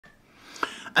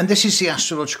And this is the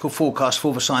astrological forecast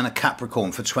for the sign of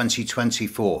Capricorn for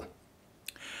 2024.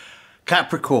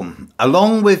 Capricorn,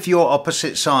 along with your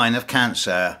opposite sign of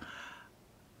Cancer,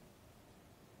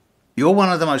 you're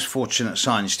one of the most fortunate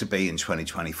signs to be in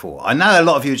 2024. I know a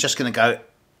lot of you are just going to go,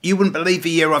 you wouldn't believe the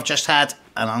year I've just had.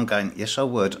 And I'm going, yes, I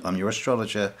would. I'm your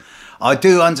astrologer. I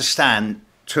do understand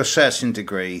to a certain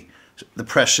degree the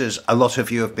pressures a lot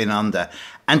of you have been under.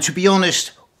 And to be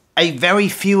honest, a very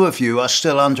few of you are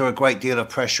still under a great deal of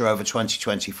pressure over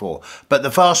 2024. But the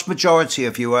vast majority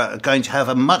of you are going to have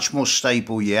a much more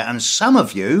stable year. And some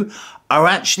of you are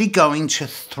actually going to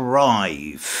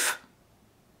thrive.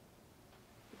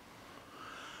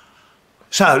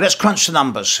 So let's crunch the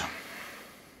numbers.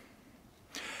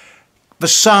 The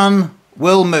sun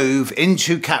will move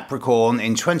into Capricorn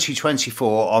in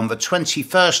 2024 on the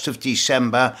 21st of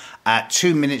December at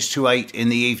 2 minutes to 8 in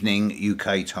the evening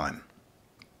UK time.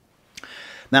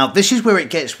 Now, this is where it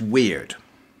gets weird.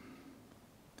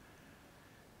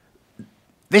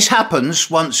 This happens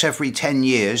once every 10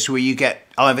 years where you get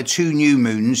either 2 new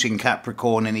moons in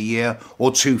Capricorn in a year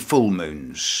or 2 full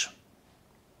moons.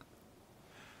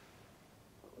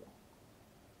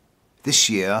 This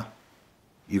year,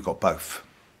 you've got both.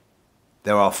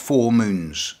 There are 4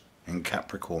 moons in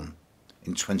Capricorn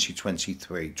in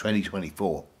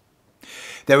 2024.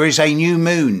 There is a new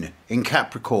moon in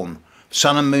Capricorn,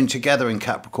 sun and moon together in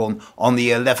Capricorn, on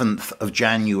the 11th of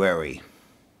January.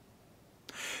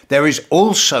 There is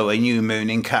also a new moon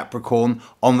in Capricorn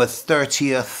on the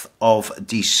 30th of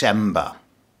December.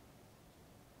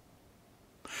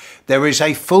 There is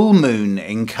a full moon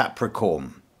in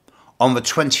Capricorn on the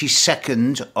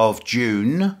 22nd of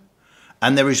June,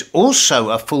 and there is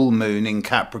also a full moon in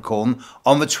Capricorn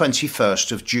on the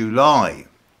 21st of July.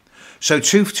 So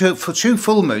for 2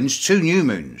 full moons, 2 new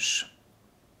moons.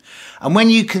 And when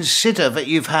you consider that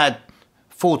you've had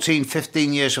 14,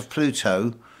 15 years of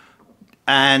Pluto,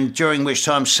 and during which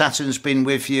time Saturn's been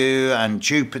with you and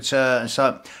Jupiter and so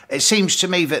on, it seems to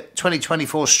me that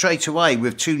 2024 straight away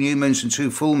with 2 new moons and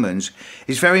 2 full moons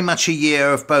is very much a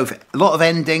year of both a lot of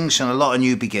endings and a lot of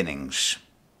new beginnings.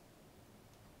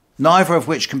 Neither of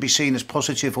which can be seen as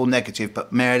positive or negative,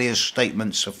 but merely as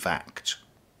statements of fact.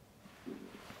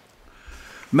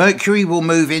 Mercury will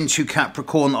move into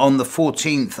Capricorn on the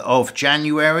 14th of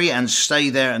January and stay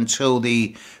there until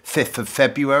the 5th of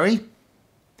February.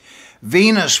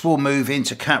 Venus will move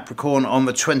into Capricorn on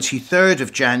the 23rd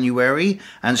of January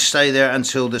and stay there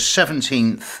until the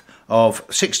 16th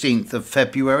of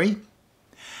February.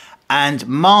 And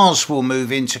Mars will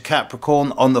move into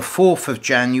Capricorn on the 4th of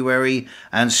January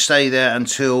and stay there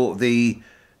until the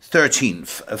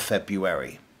 13th of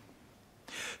February.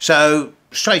 So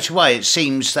straight away it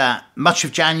seems that much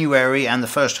of January and the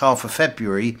first half of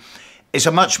February is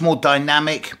a much more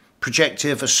dynamic,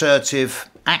 projective, assertive,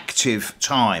 active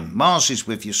time. Mars is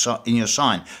with you in your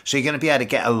sign, so you're going to be able to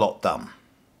get a lot done.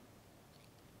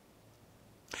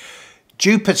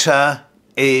 Jupiter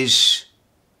is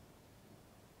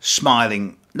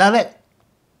smiling. Now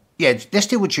let's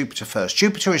deal with Jupiter first.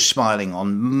 Jupiter is smiling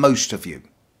on most of you.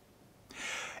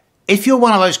 If you're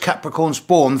one of those Capricorns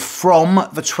born from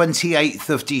the 28th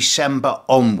of December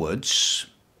onwards,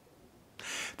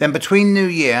 then between New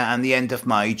Year and the end of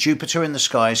May, Jupiter in the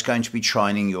sky is going to be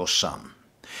trining your sun.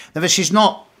 Now, this is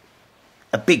not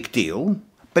a big deal,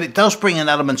 but it does bring an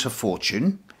element of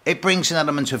fortune. It brings an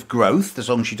element of growth, as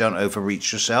long as you don't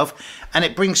overreach yourself. And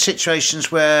it brings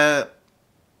situations where,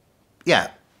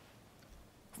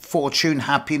 fortune,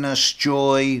 happiness,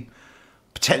 joy,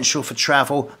 potential for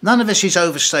travel. None of this is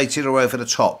overstated or over the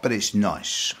top, but it's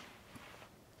nice.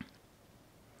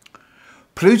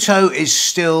 Pluto is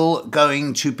still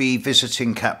going to be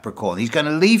visiting Capricorn. He's going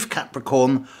to leave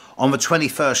Capricorn on the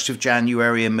 21st of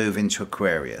January and move into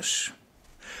Aquarius.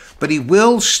 But he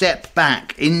will step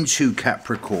back into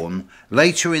Capricorn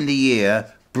later in the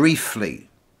year briefly.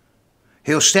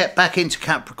 He'll step back into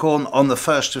Capricorn on the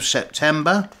 1st of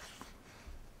September,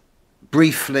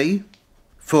 briefly,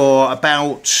 for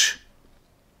about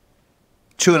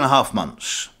 2.5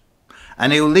 months.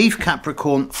 And he'll leave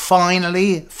Capricorn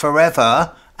finally,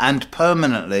 forever and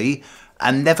permanently,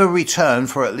 and never return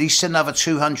for at least another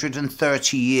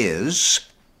 230 years,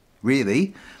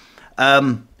 really,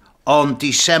 on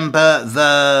November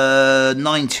the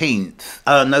 19th,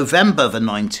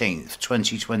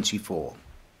 2024.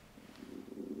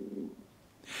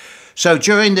 So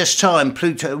during this time,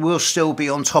 Pluto will still be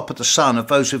on top of the sun of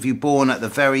those of you born at the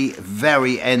very,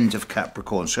 very end of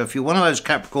Capricorn. So if you're one of those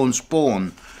Capricorns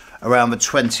born around the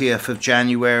 20th of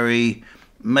January,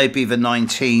 maybe the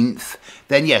 19th,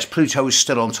 then yes, Pluto is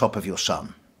still on top of your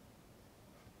sun.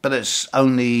 But it's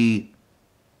only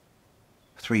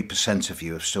 3% of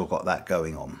you have still got that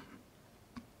going on.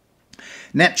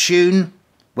 Neptune,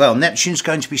 well, Neptune's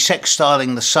going to be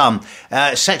sextiling the Sun.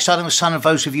 Sextiling the Sun of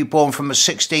those of you born from the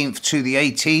 16th to the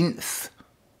 18th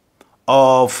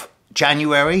of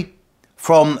January,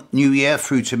 from New Year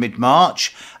through to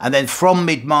mid-March. And then from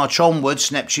mid-March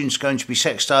onwards, Neptune's going to be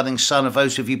sextiling Sun of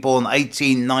those of you born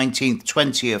 18th, 19th,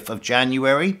 20th of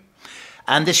January.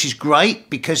 And this is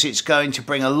great because it's going to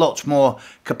bring a lot more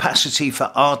capacity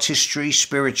for artistry,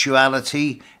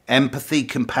 spirituality, empathy,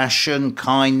 compassion,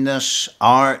 kindness,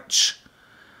 art,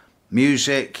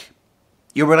 music.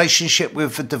 Your relationship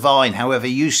with the divine, however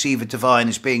you see the divine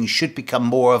as being, should become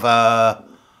more of an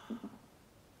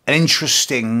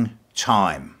interesting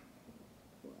time.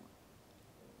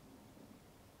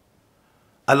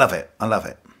 I love it. I love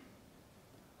it.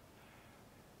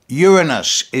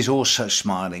 Uranus is also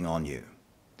smiling on you.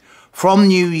 From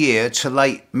New Year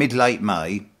to mid-late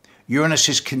May, Uranus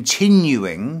is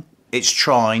continuing its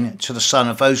trine to the Sun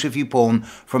of those of you born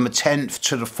from the 10th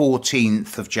to the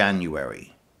 14th of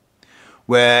January,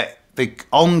 where the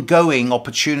ongoing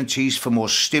opportunities for more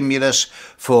stimulus,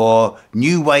 for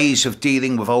new ways of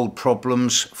dealing with old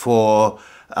problems, for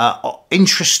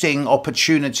interesting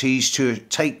opportunities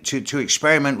to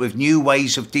experiment with new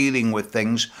ways of dealing with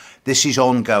things, this is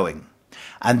ongoing.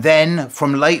 And then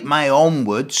from late May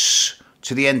onwards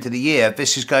to the end of the year,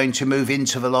 this is going to move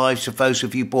into the lives of those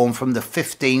of you born from the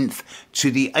 15th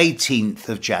to the 18th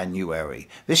of January.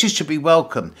 This is to be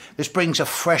welcomed. This brings a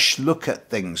fresh look at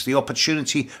things, the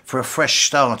opportunity for a fresh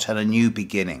start and a new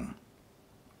beginning.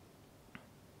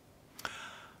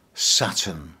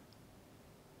 Saturn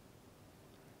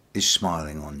is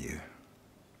smiling on you.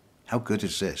 How good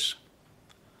is this?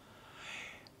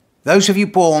 Those of you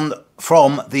born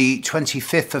from the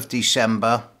 25th of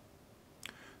December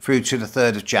through to the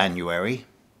 3rd of January,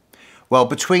 well,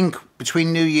 between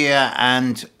New Year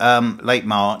and late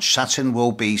March, Saturn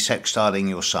will be sextiling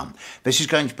your Sun. This is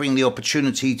going to bring the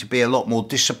opportunity to be a lot more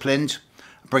disciplined,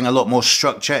 bring a lot more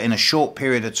structure in a short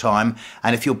period of time.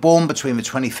 And if you're born between the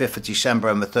 25th of December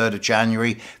and the 3rd of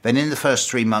January, then in the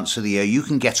first 3 months of the year, you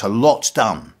can get a lot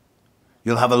done.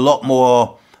 You'll have a lot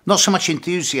more, not so much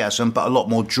enthusiasm, but a lot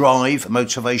more drive,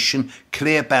 motivation,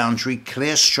 clear boundary,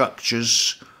 clear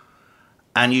structures,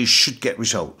 and you should get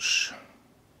results.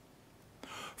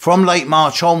 From late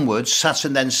March onwards,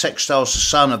 Saturn then sextiles the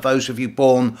Sun of those of you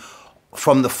born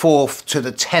from the 4th to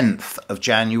the 10th of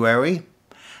January.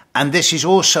 And this is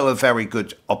also a very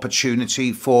good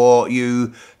opportunity for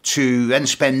you to then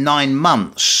spend 9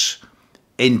 months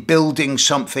in building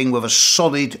something with a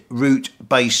solid root,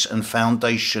 base and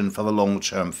foundation for the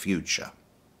long-term future.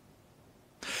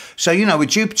 So, you know, with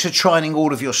Jupiter trining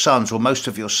all of your suns, or most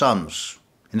of your suns,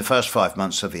 in the first 5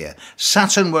 months of the year,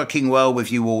 Saturn working well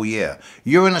with you all year,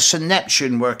 Uranus and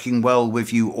Neptune working well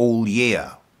with you all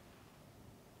year,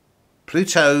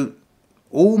 Pluto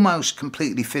almost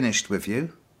completely finished with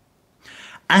you,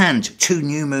 and 2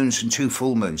 new moons and 2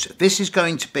 full moons. This is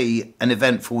going to be an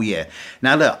eventful year.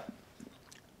 Now look,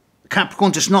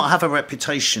 Capricorn does not have a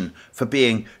reputation for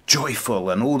being joyful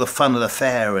and all the fun of the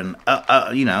fair and,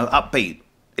 you know, upbeat.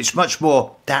 It's much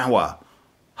more dour,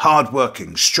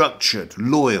 hard-working, structured,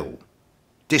 loyal,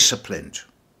 disciplined.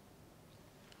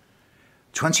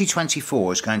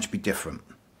 2024 is going to be different.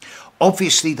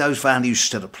 Obviously, those values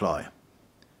still apply.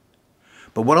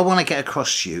 But what I want to get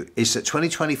across to you is that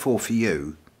 2024 for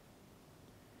you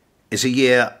is a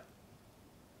year,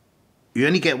 you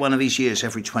only get one of these years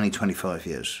every 20, 25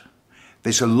 years.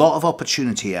 There's a lot of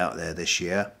opportunity out there this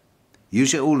year.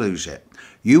 Use it or lose it.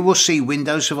 You will see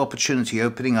windows of opportunity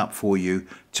opening up for you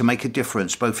to make a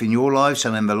difference, both in your lives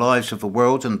and in the lives of the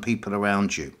world and people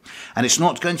around you. And it's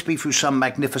not going to be through some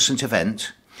magnificent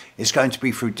event. It's going to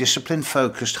be through disciplined,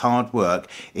 focused, hard work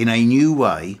in a new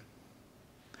way,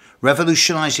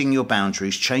 revolutionizing your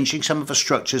boundaries, changing some of the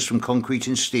structures from concrete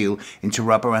and steel into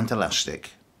rubber and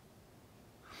elastic.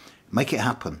 Make it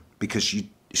happen, because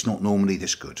it's not normally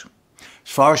this good.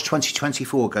 As far as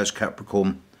 2024 goes,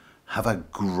 Capricorn, have a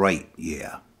great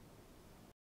year.